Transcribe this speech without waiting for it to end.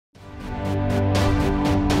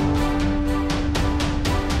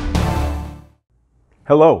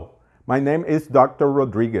Hello, my name is Dr.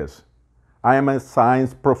 Rodriguez. I am a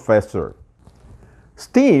science professor.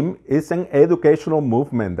 STEAM is an educational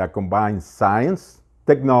movement that combines science,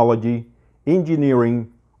 technology,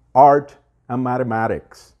 engineering, art, and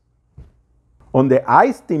mathematics. On the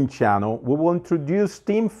iSTEAM channel, we will introduce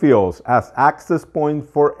STEAM fields as access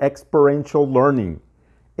points for experiential learning,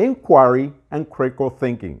 inquiry, and critical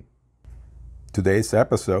thinking. Today's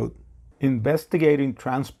episode: investigating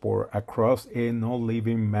transport across a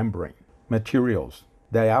non-living membrane. Materials: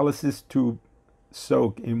 dialysis tube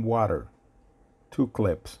soaked in water, 2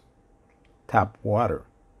 clips. Tap water,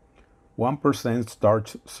 1%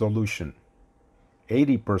 starch solution,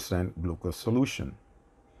 80% glucose solution,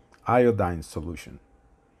 iodine solution,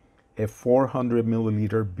 a 400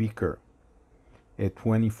 milliliter beaker, a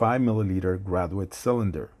 25 milliliter graduate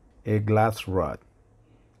cylinder, a glass rod,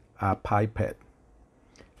 a pipette,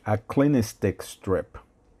 a clinistic strip,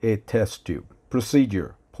 a test tube.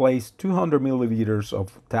 Procedure: place 200 milliliters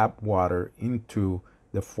of tap water into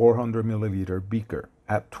the 400 milliliter beaker.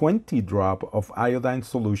 Add 20 drops of iodine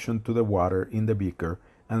solution to the water in the beaker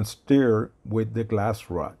and stir with the glass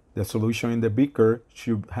rod. The solution in the beaker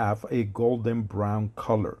should have a golden brown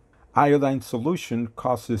color. Iodine solution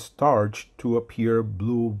causes starch to appear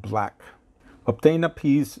blue-black. Obtain a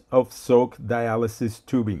piece of soaked dialysis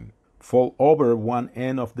tubing. Fold over one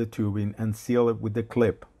end of the tubing and seal it with the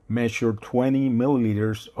clip. Measure 20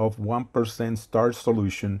 milliliters of 1% starch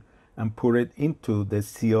solution and put it into the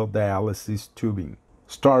sealed dialysis tubing.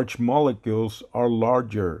 Starch molecules are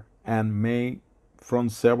larger and made from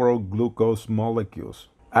several glucose molecules.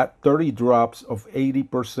 Add 30 drops of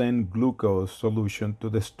 80% glucose solution to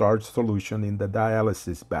the starch solution in the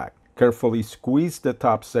dialysis bag. Carefully squeeze the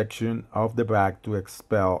top section of the bag to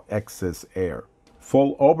expel excess air.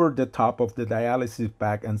 Fold over the top of the dialysis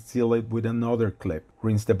bag and seal it with another clip.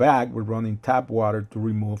 Rinse the bag with running tap water to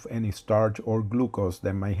remove any starch or glucose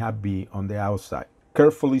that may have been on the outside.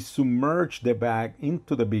 Carefully submerge the bag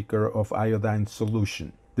into the beaker of iodine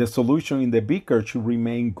solution. The solution in the beaker should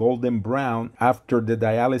remain golden brown after the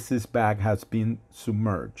dialysis bag has been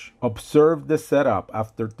submerged. Observe the setup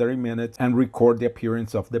after 30 minutes and record the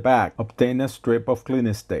appearance of the bag. Obtain a strip of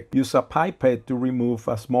clinistic. Use a pipette to remove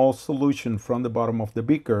a small solution from the bottom of the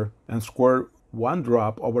beaker and squirt 1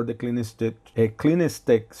 drop over the clinistic. A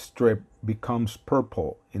clinistic strip becomes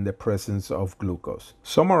purple in the presence of glucose.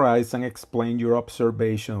 Summarize and explain your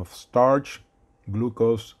observation of starch,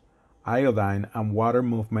 glucose, iodine, and water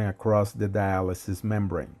movement across the dialysis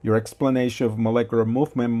membrane. Your explanation of molecular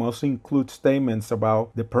movement must include statements about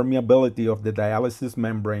the permeability of the dialysis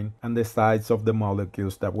membrane and the size of the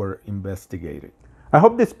molecules that were investigated. I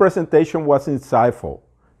hope this presentation was insightful.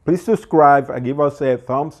 Please subscribe and give us a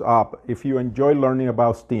thumbs up if you enjoy learning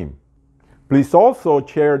about STEAM. Please also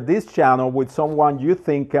share this channel with someone you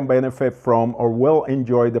think can benefit from or will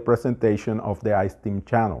enjoy the presentation of the iSTEAM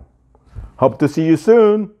channel. Hope to see you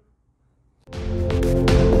soon!